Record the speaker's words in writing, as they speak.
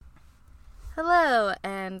Hello,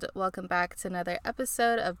 and welcome back to another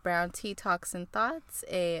episode of Brown Tea Talks and Thoughts,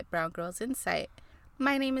 a Brown Girl's Insight.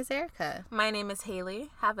 My name is Erica. My name is Haley.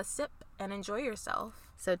 Have a sip and enjoy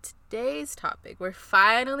yourself. So today's topic, we're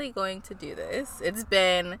finally going to do this. It's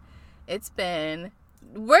been,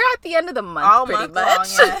 we're at the end of the month all pretty month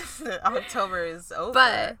much. long, yes. October is over.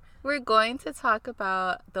 But we're going to talk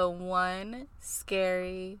about the one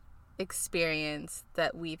scary experience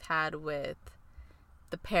that we've had with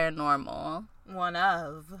the paranormal. One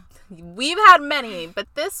of. We've had many, but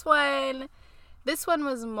this one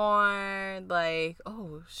was more like,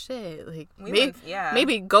 oh shit, like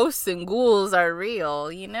maybe ghosts and ghouls are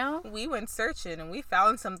real, you know? We went searching and we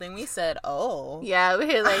found something. We said, oh. Yeah, we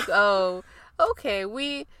were like, oh, okay,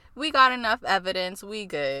 we got enough evidence, we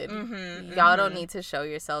good. Y'all don't need to show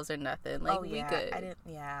yourselves or nothing. Like, we good. It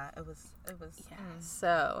was. Yeah.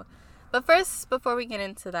 So, but first, before we get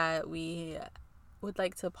into that, we would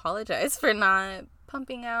like to apologize for not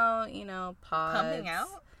pumping out, pods. Pumping out?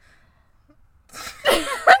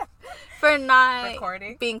 For not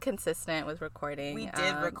recording? Being consistent with recording. We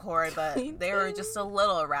did record, but they were just a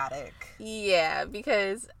little erratic. Yeah,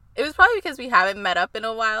 because it was probably because we haven't met up in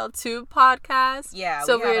a while to podcast. Yeah,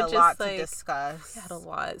 so we had a lot to discuss. We had a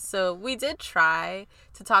lot. So we did try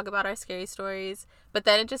to talk about our scary stories, but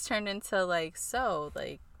then it just turned into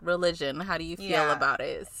religion. How do you feel about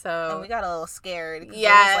it? So and we got a little scared. Yeah,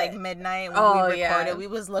 it was like midnight when we recorded. Yeah. We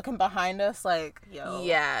was looking behind us like, yo.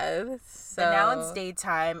 Yeah. So but now it's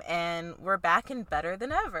daytime and we're back and better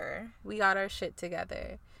than ever. We got our shit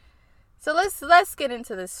together. So let's get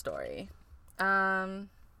into this story. Damn,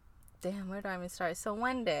 where do I even start? So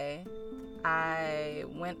one day,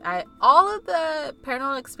 all of the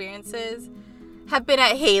paranormal experiences have been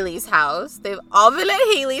at Haley's house. They've all been at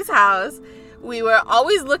Haley's house. We were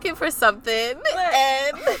always looking for something,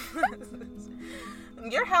 and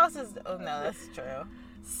your house is. Oh no, that's true.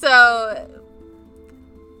 So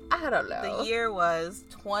I don't know. The year was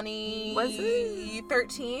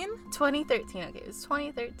 2013. 2013. Okay, it was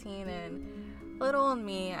 2013, and little old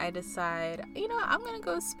me, I decide, I'm gonna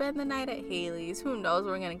go spend the night at Haley's. Who knows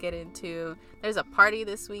what we're gonna get into? There's a party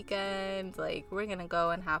this weekend. Like, we're gonna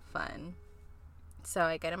go and have fun. So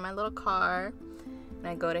I get in my little car. And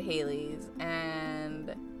I go to Haley's,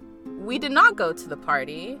 and we did not go to the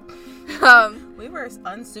party. We were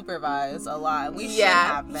unsupervised a lot. We shouldn't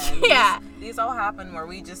have been. Yeah. These all happened where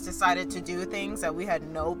we just decided to do things that we had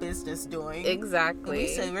no business doing. Exactly. And we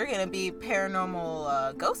said we're going to be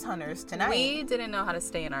paranormal ghost hunters tonight. We didn't know how to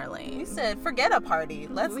stay in our lane. We said, forget a party.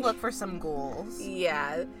 Let's look for some ghouls.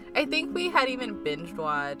 Yeah. I think we had even binge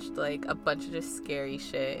watched a bunch of just scary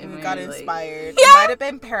shit. And we got inspired. Yeah. It might have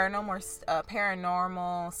been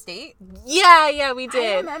Paranormal State. Yeah, we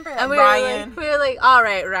did. I remember that. And we were like, all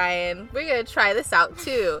right, Ryan, we're going to try this out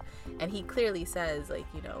too. And he clearly says,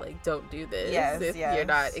 don't do this if you're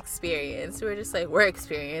not experienced. We're just like, we're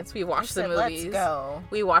experienced. We watch the movies. Let's go.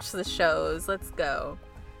 We watch the shows. Let's go.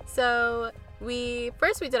 So we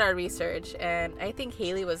did our research, and I think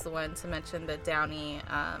Haley was the one to mention the Downey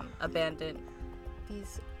abandoned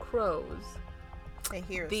these crows. I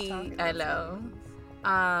hear I know.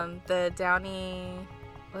 The Downey,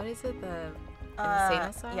 what is it? The insane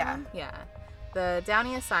asylum? Yeah. The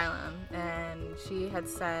Downey Asylum, and she had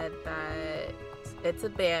said that it's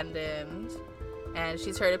abandoned, and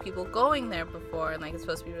she's heard of people going there before, and it's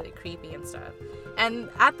supposed to be really creepy and stuff. And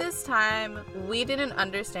at this time, we didn't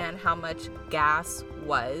understand how much gas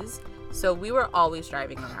was, so we were always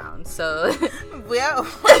driving around. So can we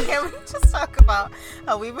just talk about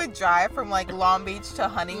how we would drive from Long Beach to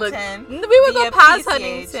Huntington? We would go past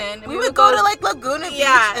Huntington. We would go to Laguna Beach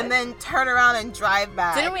and then turn around and drive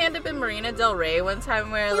back. Didn't we end up in Marina Del Rey one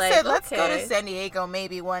time where we said, let's go to San Diego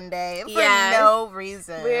maybe one day for no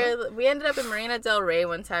reason. We ended up in Marina Del Rey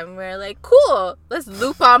one time and we were like, cool, let's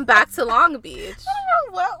loop on back to Long Beach. I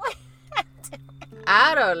don't know what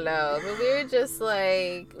I don't know, but we were just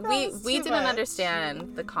we didn't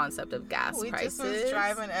understand the concept of gas prices. We just was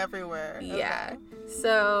driving everywhere. Yeah. Okay.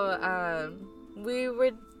 So we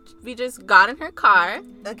just got in her car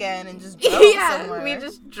again and just drove somewhere. We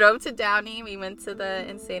just drove to Downey. We went to the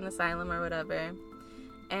insane asylum or whatever,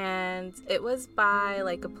 and it was by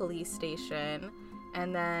a police station,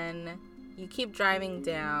 and then you keep driving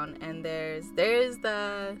down, and there's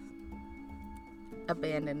the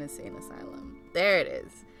abandoned insane asylum. There it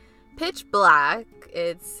is. Pitch black.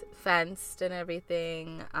 It's fenced and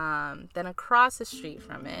everything. Then across the street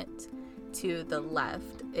from it, to the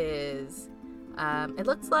left, is it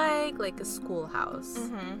looks like a schoolhouse,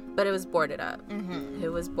 but it was boarded up. It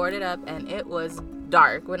was boarded up, and it was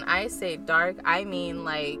dark. When I say dark, I mean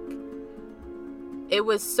it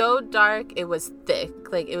was so dark, it was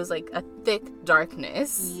thick. Like, it was like a thick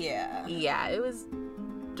darkness. Yeah. Yeah, it was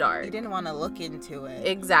dark. You didn't want to look into it.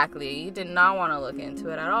 Exactly. You did not want to look into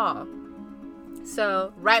it at all.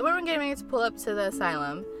 So, right when we're getting ready to pull up to the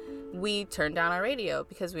asylum, we turned down our radio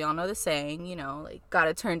because we all know the saying, you know, like,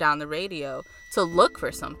 gotta turn down the radio to look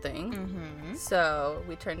for something. Mm-hmm. So,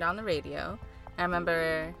 we turned down the radio. I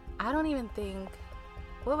remember, I don't even think,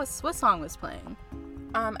 what song was playing?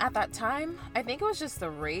 At that time, I think it was just the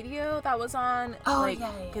radio that was on. Oh, like,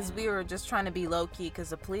 yeah. Because we were just trying to be low-key because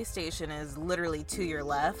the police station is literally to your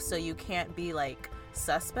left, so you can't be, like,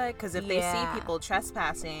 suspect. Because if they see people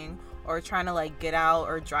trespassing or trying to, like, get out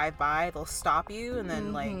or drive by, they'll stop you, and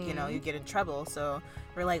then, like, you know, you get in trouble. So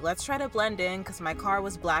we're like, let's try to blend in, because my car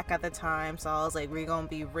was black at the time, so I was like, we're gonna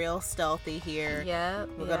be real stealthy here.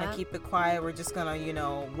 We're gonna keep it quiet. We're just gonna, you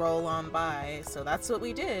know, roll on by. So that's what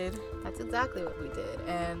we did. That's exactly what we did.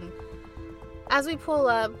 And as we pull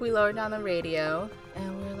up, we lowered down the radio,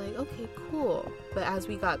 and we were like, okay, cool. But as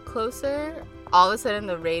we got closer, all of a sudden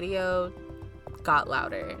the radio got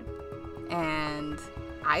louder, and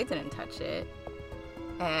I didn't touch it.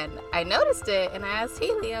 And I noticed it, and I asked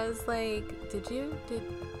Haley, I was like, did you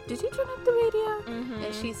turn up the radio? Mm-hmm.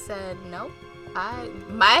 And she said, nope.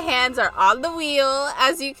 My hands are on the wheel.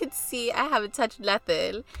 As you can see, I haven't touched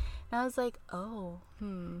nothing. And I was like,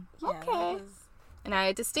 okay. And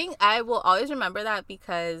I will always remember that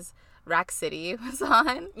because Rack City was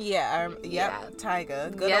on. Yeah,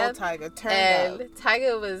 Tyga. Good old Tyga. Turned up.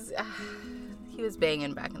 Tyga was, he was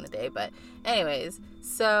banging back in the day. But anyways,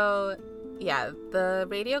 so yeah, the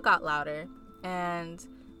radio got louder, and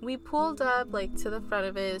we pulled up, like, to the front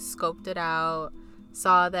of it, scoped it out,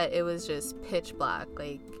 saw that it was just pitch black.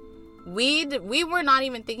 Like, we were not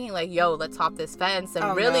even thinking, like, yo, let's hop this fence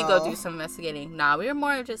and go do some investigating. Nah, we were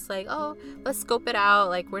more just like, oh, let's scope it out.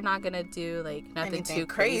 Like, we're not gonna do, like, nothing anything too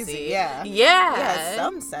crazy. Yeah,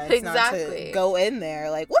 some sense exactly. Not to go in there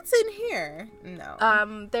like, what's in here?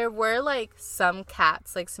 No. There were, like, some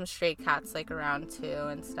cats, like some stray cats, like, around too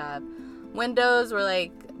and stuff. Windows were,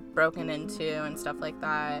 like, broken into and stuff like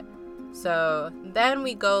that. So then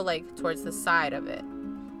we go, like, towards the side of it,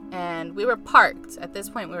 and we were parked. At this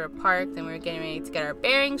point, we were parked, and we were getting ready to get our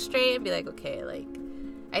bearings straight and be like, okay, like,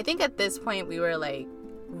 I think at this point we were, like,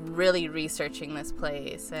 really researching this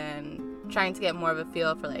place and trying to get more of a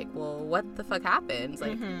feel for, like, well, what the fuck happens?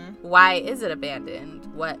 Like, why is it abandoned?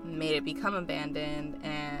 What made it become abandoned?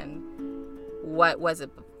 And what was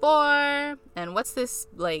it before? And what's this,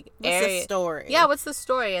 like, area? What's the story? Yeah, what's the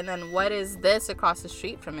story? And then what is this across the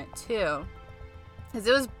street from it, too? Because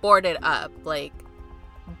it was boarded up, like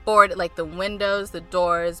the windows, the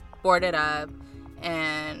doors, boarded up.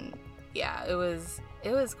 And, yeah, it was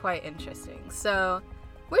quite interesting. So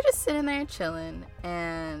we're just sitting there chilling,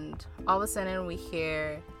 and all of a sudden we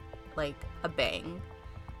hear, like, a bang.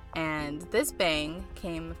 And this bang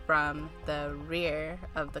came from the rear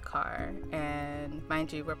of the car. And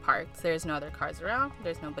mind you, we're parked. There's no other cars around.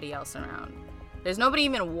 There's nobody else around. There's nobody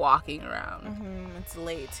even walking around. It's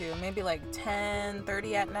late, too. Maybe like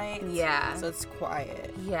 10:30 at night. Yeah. So it's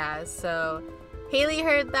quiet. Yeah, so Haley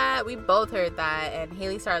heard that. We both heard that. And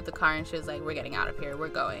Haley started the car, and she was like, we're getting out of here. We're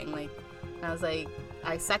going. Like, I was like,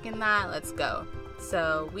 I second that. Let's go.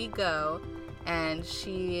 So we go. And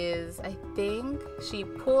I think she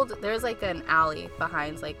pulled, there's, like, an alley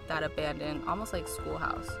behind, like, that abandoned, almost like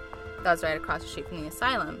schoolhouse that was right across the street from the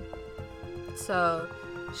asylum. So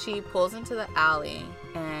she pulls into the alley,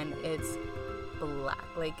 and it's black.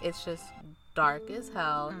 Like, it's just dark as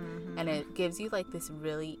hell. And it gives you, like, this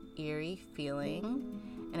really eerie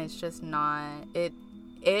feeling. And it's just not,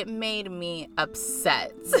 it made me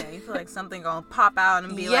upset. Yeah, you feel like something gonna pop out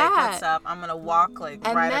and be like, what's up? I'm gonna walk, like,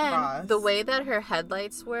 and right across. And then the way that her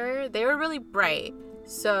headlights were, they were really bright.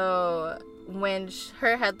 So when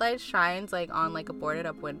her headlight shines, like, on, like, a boarded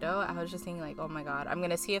up window, I was just thinking, like, oh my god, I'm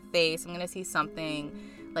gonna see a face, I'm gonna see something.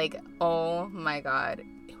 Like, oh my god.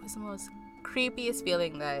 It was the most creepiest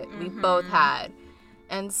feeling that we both had.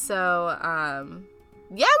 And so,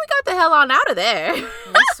 yeah, we got the hell on out of there.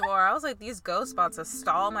 We swore. I was like, these ghosts about to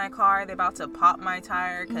stall my car. They about to pop my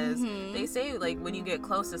tire. Because they say, like, when you get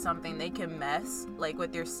close to something, they can mess, like,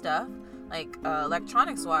 with your stuff, like,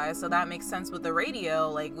 electronics wise. So that makes sense with the radio.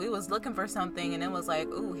 Like, we was looking for something, and it was like,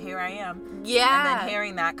 ooh, here I am. Yeah. And then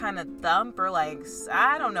hearing that kind of thump, or like,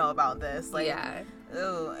 I don't know about this. Like, yeah.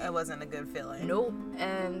 Ooh, it wasn't a good feeling. Nope.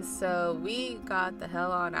 And so we got the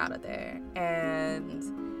hell on out of there.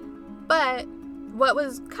 But what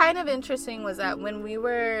was kind of interesting was that when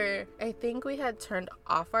I think we had turned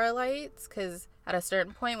off our lights, because at a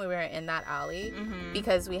certain point we were in that alley,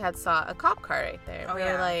 because we had saw a cop car right there. Oh, we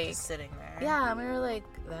were like, just sitting there. Yeah, and we were like,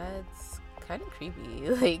 that's kind of creepy.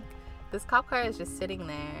 Like, this cop car is just sitting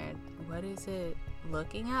there. What is it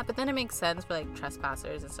looking at? But then it makes sense for, like,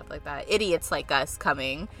 trespassers and stuff like that. Idiots like us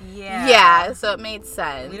coming. Yeah, so it made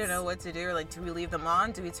sense. We don't know what to do. Like, do we leave them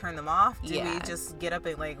on? Do we turn them off? Do we just get up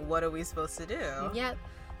and, like, what are we supposed to do? Yep.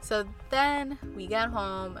 So then we get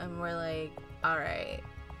home and we're like, all right,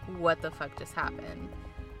 what the fuck just happened?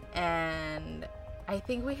 And I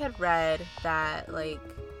think we had read that, like,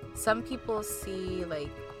 some people see, like,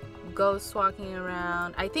 ghosts walking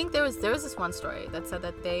around. I think there was this one story that said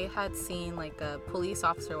that they had seen, like, a police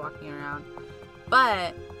officer walking around,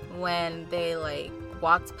 but when they, like,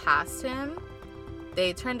 walked past him,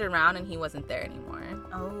 they turned around and he wasn't there anymore.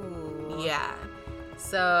 Oh. Yeah.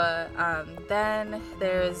 So then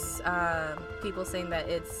there's people saying that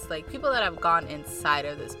it's, like, people that have gone inside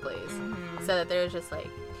of this place. So that there's just, like,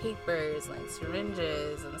 papers, like,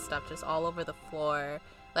 syringes and stuff just all over the floor.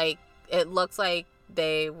 Like, it looks like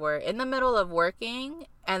they were in the middle of working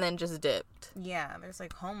and then just dipped. Yeah, there's,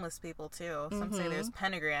 like, homeless people, too. Some say there's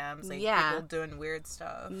pentagrams, like, people doing weird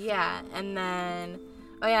stuff. Yeah, and then...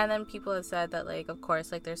 Oh, yeah, and then people have said that, like, of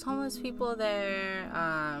course, like, there's homeless people there,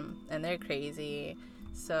 and they're crazy,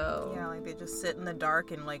 so... Yeah, like, they just sit in the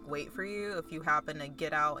dark and, like, wait for you if you happen to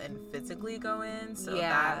get out and physically go in, so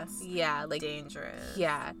that's like, dangerous.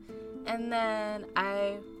 Yeah, and then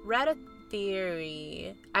I read a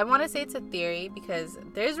theory. I want to say it's a theory because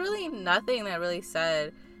there's really nothing that really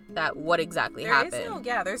said that what exactly happened.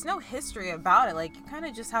 There's no history about it. Like, you kind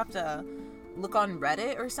of just have to look on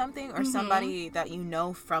Reddit or something, or somebody that you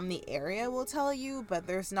know from the area will tell you, but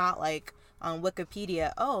there's not, like, on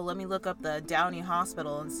Wikipedia, oh, let me look up the Downey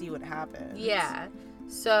Hospital and see what happened. Yeah.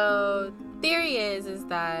 So, theory is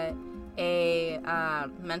that a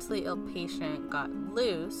mentally ill patient got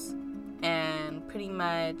loose and pretty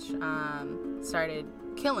much started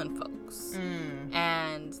killing folks.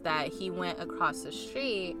 And that he went across the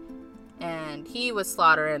street and he was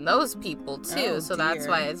slaughtering those people too. So that's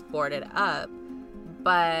why it's boarded up.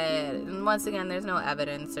 But once again, there's no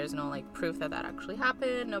evidence. There's no, like, proof that actually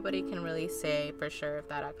happened. Nobody can really say for sure if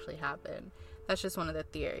that actually happened. That's just one of the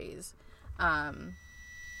theories.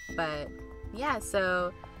 But yeah,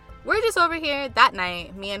 so we're just over here that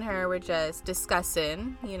night. Me and her were just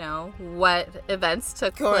discussing, you know, what events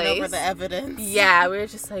took place. Going over the evidence. Yeah, we were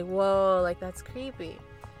just like, whoa, like, that's creepy.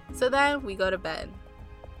 So then we go to bed.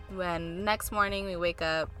 When next morning we wake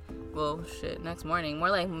up, next morning, more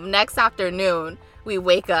like next afternoon, we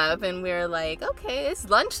wake up and we're like, okay, it's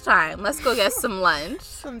lunchtime. Let's go get some lunch.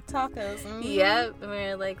 Some tacos. Yep. And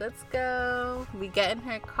we're like, let's go. We get in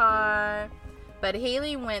her car. But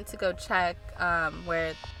Haley went to go check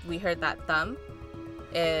where we heard that thump,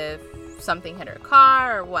 if something hit her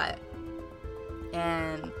car or what.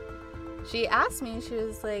 And she asked me, she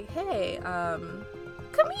was like, hey,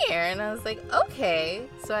 come here. And I was like, okay.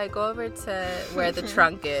 So I go over to where the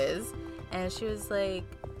trunk is, and she was like,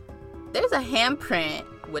 there's a handprint,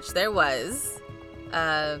 which there was.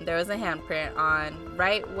 There was a handprint on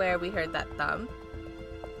right where we heard that thump,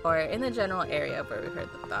 or in the general area of where we heard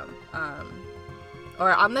the thump,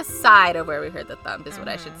 or on the side of where we heard the thump is what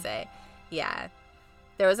I should say. Yeah,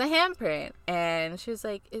 there was a handprint, and she was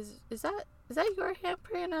like, is that your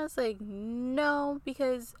handprint? And I was like, no,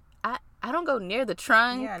 because I don't go near the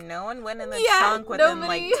trunk. Yeah, no one went in the trunk within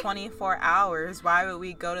like 24 hours. Why would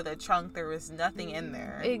we go to the trunk? There was nothing in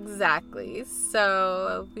there. Exactly.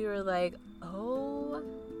 So we were like, oh,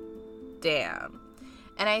 damn.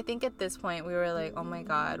 And I think at this point we were like, oh my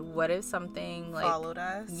God, what if something like followed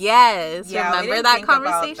us? Yes. Yeah, remember that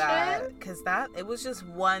conversation? Because it was just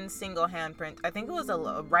one single handprint. I think it was a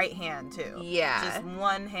right hand too. Yeah. Just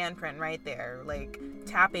one handprint right there, like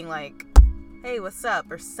tapping, like, hey, what's up,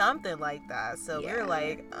 or something like that. So we were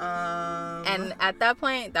like, And at that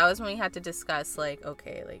point, that was when we had to discuss, like,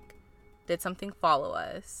 okay, like, did something follow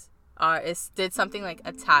us? Or did something, like,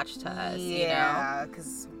 attach to us, you know? Yeah,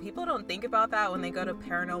 because people don't think about that when they go to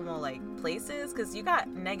paranormal, like, places, because you got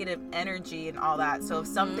negative energy and all that. So if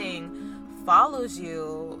something follows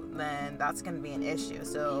you, then that's going to be an issue.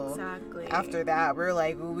 So exactly. After that, we're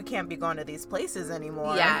like, well, we can't be going to these places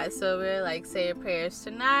anymore. Yeah, so we're like, say your prayers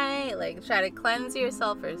tonight, like, try to cleanse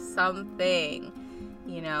yourself or something,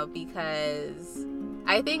 you know, because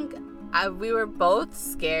I think we were both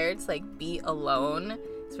scared to, like, be alone.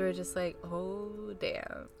 So we were just like, oh,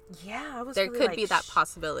 damn. Yeah, I was there really could like, be that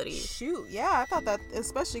possibility. Shoot, yeah, I thought that,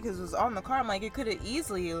 especially because it was on the car. I'm like, it could have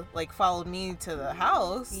easily, like, followed me to the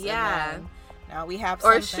house. Yeah. And Now we have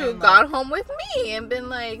or shoot, gone home with me and been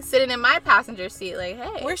like sitting in my passenger seat like,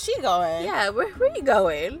 hey, where's she going? Yeah, where you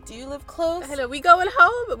going? Do you live close? Hello, we going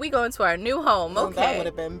home? We going to our new home. Okay, that would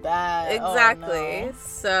have been bad. Exactly. Oh, no.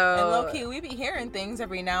 So, and low-key, we be hearing things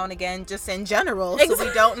every now and again just in general, so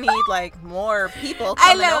we don't need like more people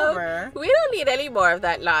coming over. We don't need any more of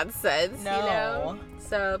that nonsense. No. You know?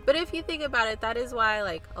 So, but if you think about it, that is why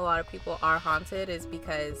like a lot of people are haunted, is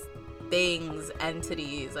because things,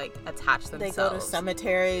 entities, like attach themselves. They go to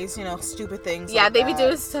cemeteries, you know, stupid things. Yeah, like they that. be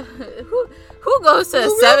doing stuff. Who goes to a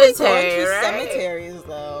really cemetery? Right? Cemeteries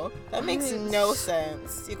though, that makes no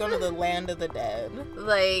sense. You go to the land of the dead.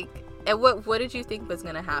 Like, and what did you think was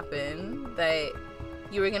gonna happen? That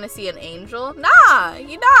you were gonna see an angel? Nah,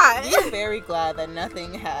 you're not. We're very glad that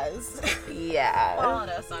nothing has followed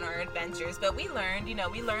us on our adventures, but we learned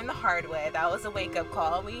the hard way. That was a wake-up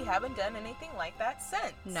call. We haven't done anything like that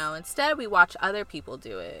since. No, instead we watch other people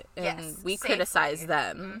do it, and we criticize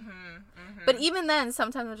them. Mm-hmm. But even then,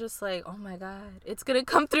 sometimes I'm just like, oh my god, it's gonna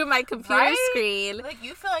come through my computer screen. Like,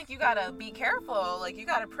 you feel like you gotta be careful. Like, you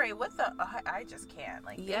gotta pray with the... I just can't.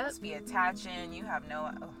 Like, things be attaching. You have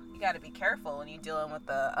no... you gotta be careful when you're dealing with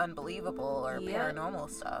the unbelievable or paranormal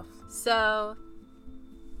stuff. So,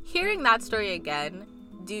 hearing that story again,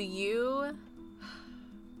 do you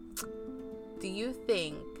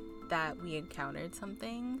think that we encountered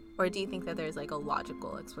something? Or do you think that there's like a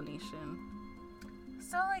logical explanation?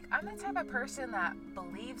 So, like, I'm the type of person that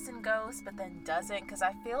believes in ghosts but then doesn't, because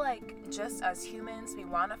I feel like just as humans, we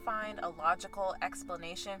want to find a logical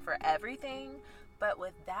explanation for everything. But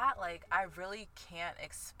with that, like, I really can't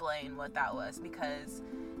explain what that was, because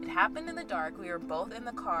it happened in the dark. We were both in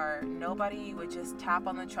the car. Nobody would just tap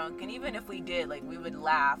on the trunk. And even if we did, like, we would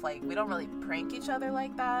laugh. Like, we don't really prank each other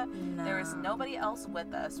like that. No. There was nobody else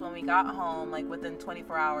with us when we got home, like, within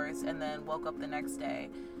 24 hours and then woke up the next day.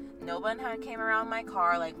 No one came around my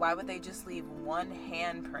car. Like, why would they just leave one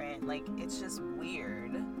handprint? Like, it's just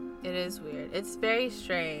weird. It is weird. It's very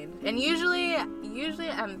strange. And usually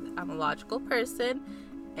I'm a logical person,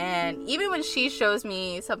 and even when she shows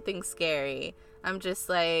me something scary, I'm just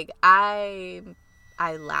like, I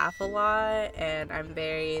laugh a lot, and I'm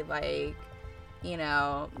very like, you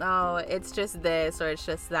know, oh, it's just this or it's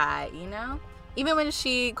just that, you know? Even when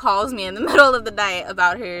she calls me in the middle of the night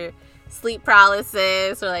about her sleep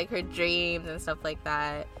paralysis or like her dreams and stuff like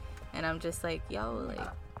that, and I'm just like, yo, like,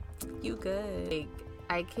 you good? Like,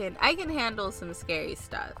 I can handle some scary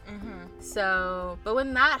stuff. Mm-hmm. So, but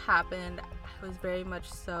when that happened, I was very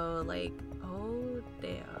much so like, oh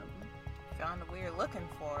damn, found what you're looking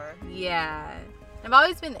for. Yeah, I've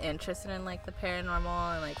always been interested in like the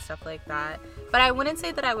paranormal and like stuff like that, but I wouldn't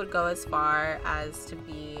say that I would go as far as to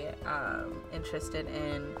be interested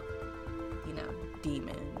in, you know,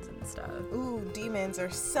 demons and stuff. Ooh, demons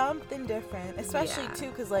are something different, especially too,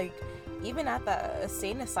 because like even at the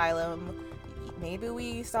insane asylum, maybe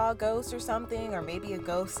we saw a ghost or something, or maybe a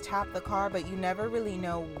ghost tapped the car, but you never really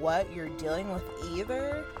know what you're dealing with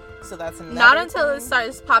either. So that's another Not until thing. It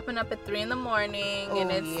starts popping up at 3 a.m.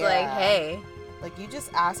 and it's like, hey. Like, you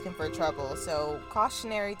just asking for trouble. So,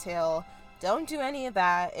 cautionary tale, don't do any of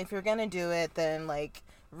that. If you're gonna do it, then, like,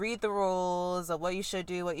 read the rules of what you should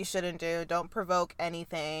do, what you shouldn't do. Don't provoke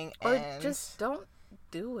anything. Or just don't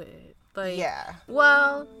do it. Like, yeah.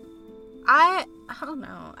 Well, I don't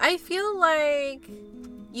know. I feel like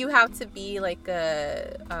you have to be like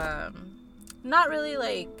a not really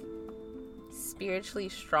like spiritually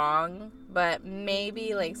strong, but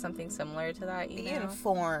maybe like something similar to that, you know? Be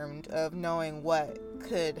informed of knowing what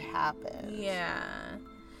could happen. Yeah.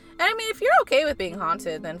 And I mean, if you're okay with being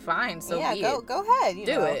haunted, then fine. So go ahead.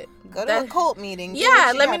 Do it. Go to a cult meeting.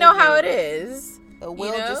 Yeah, let me know how it is. But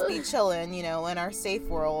we'll just be chilling, you know, in our safe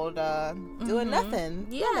world, doing nothing.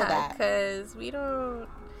 Yeah, because we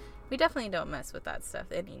definitely don't mess with that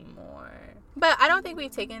stuff anymore. But I don't think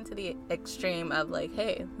we've taken to the extreme of like,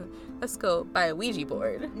 hey, let's go buy a Ouija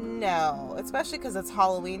board. No, especially because it's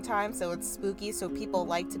Halloween time, so it's spooky. So people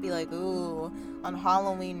like to be like, ooh, on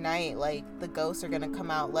Halloween night, like the ghosts are gonna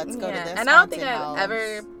come out. Let's go to this. And I don't think I've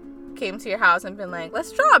ever came to your house and been like,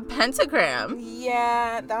 let's draw a pentagram.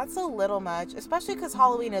 Yeah, that's a little much, especially because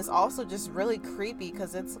Halloween is also just really creepy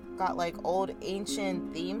because it's got like old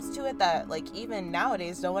ancient themes to it that like even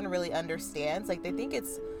nowadays no one really understands. Like they think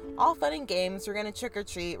it's all fun and games, we're gonna trick or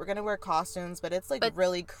treat, we're gonna wear costumes, but it's like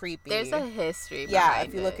really creepy. There's a history behind Yeah,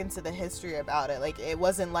 if you look into the history about it, like it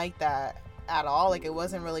wasn't like that at all. Like it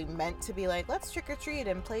wasn't really meant to be like, let's trick or treat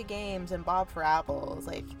and play games and bob for apples.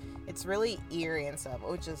 Like it's really eerie and stuff,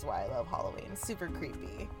 which is why I love Halloween. It's super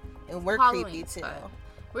creepy, and we're creepy too.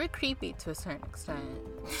 we're creepy to a certain extent.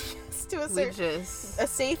 To a certain, a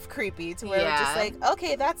safe creepy to where we're just like,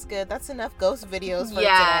 okay, that's good. That's enough ghost videos for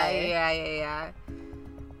today. Yeah.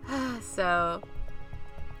 So,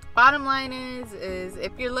 bottom line is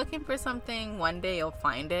if you're looking for something, one day you'll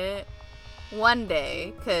find it. One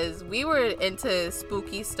day, because we were into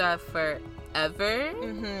spooky stuff forever.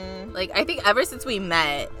 Like, I think ever since we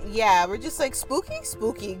met. Yeah, we're just like,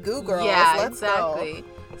 spooky, goo girls. Yeah, let's exactly.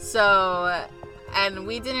 Go. So, and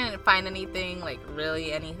we didn't find anything, like,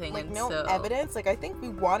 really anything. Like, no evidence. Like, I think we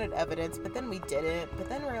wanted evidence, but then we didn't. But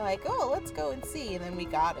then we're like, oh, let's go and see. And then we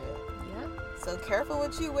got it. Yep. So, careful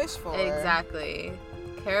what you wish for. Exactly.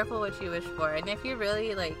 Careful what you wish for. And if you're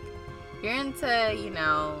really, like, you're into, you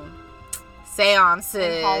know, seances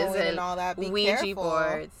and all that, be Ouija careful.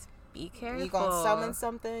 Boards, be careful. You gonna summon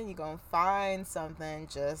something, you gonna find something.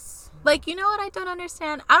 Just like, you know what I don't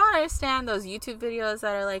understand? I don't understand those YouTube videos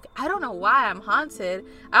that are like, I don't know why I'm haunted.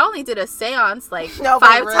 I only did a seance like 5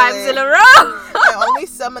 times in a row. I only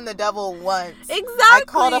summoned the devil once. Exactly. I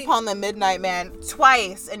called upon the Midnight Man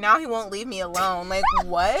twice, and now he won't leave me alone. Like,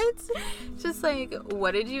 what? Just like,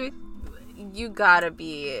 what did you gotta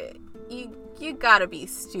be you gotta be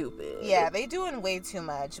stupid. Yeah, they doing way too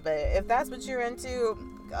much, but if that's what you're into,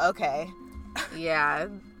 okay. Yeah,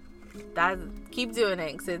 keep doing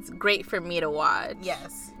it, because it's great for me to watch.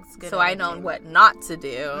 Yes, it's good. So I know what not to do.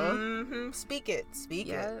 Mm-hmm. Speak it.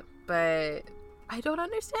 But I don't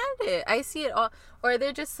understand it. I see it all, or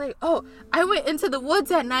they're just like, oh, I went into the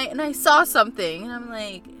woods at night and I saw something, and I'm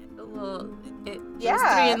like, well, it was 3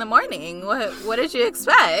 a.m. What did you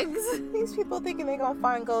expect? These people thinking they're gonna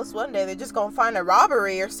find ghosts one day. They're just gonna find a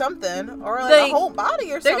robbery or something, or like a whole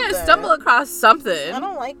body or something. They're gonna stumble across something. I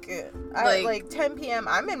don't like it. Like 10 p.m.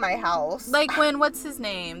 I'm in my house. Like when, what's his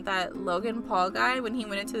name? That Logan Paul guy, when he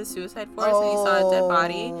went into the suicide forest and he saw a dead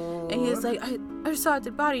body, and he was like, I saw a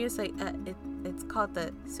dead body. It's like, it's called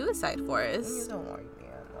the suicide forest. Please don't worry me,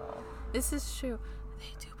 no. This is true.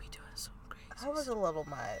 They do be doing some crazy. That was a little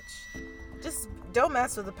much. Just don't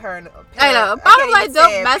mess with the paranormal. I know. Bottom line,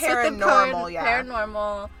 don't mess with the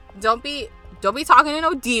paranormal. Don't be talking to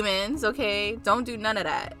no demons, okay? Don't do none of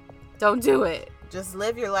that. Don't do it. Just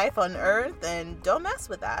live your life on Earth and don't mess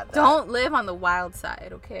with that. Don't live on the wild side,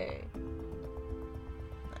 okay?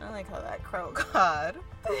 I like how that crow God.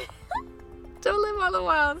 Don't live on the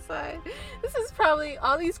wild side. This is probably,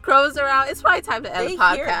 all these crows are out. It's probably time to end the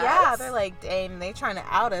podcast. They're like, dang, they trying to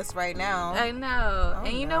out us right now. I know.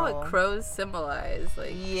 And you know what crows symbolize?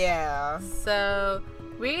 Like, yeah. So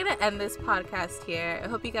we're going to end this podcast here. I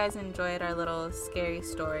hope you guys enjoyed our little scary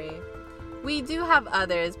story. We do have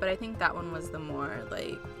others, but I think that one was the more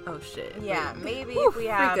like, oh shit. Yeah, maybe if we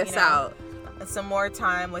have, freak us out. Some more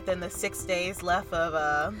time within the 6 days left of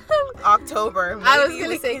October. I was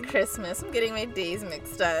going to say Christmas. I'm getting my days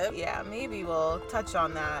mixed up. Yeah, maybe we'll touch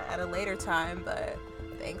on that at a later time, but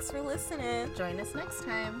thanks for listening. Join us next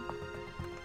time.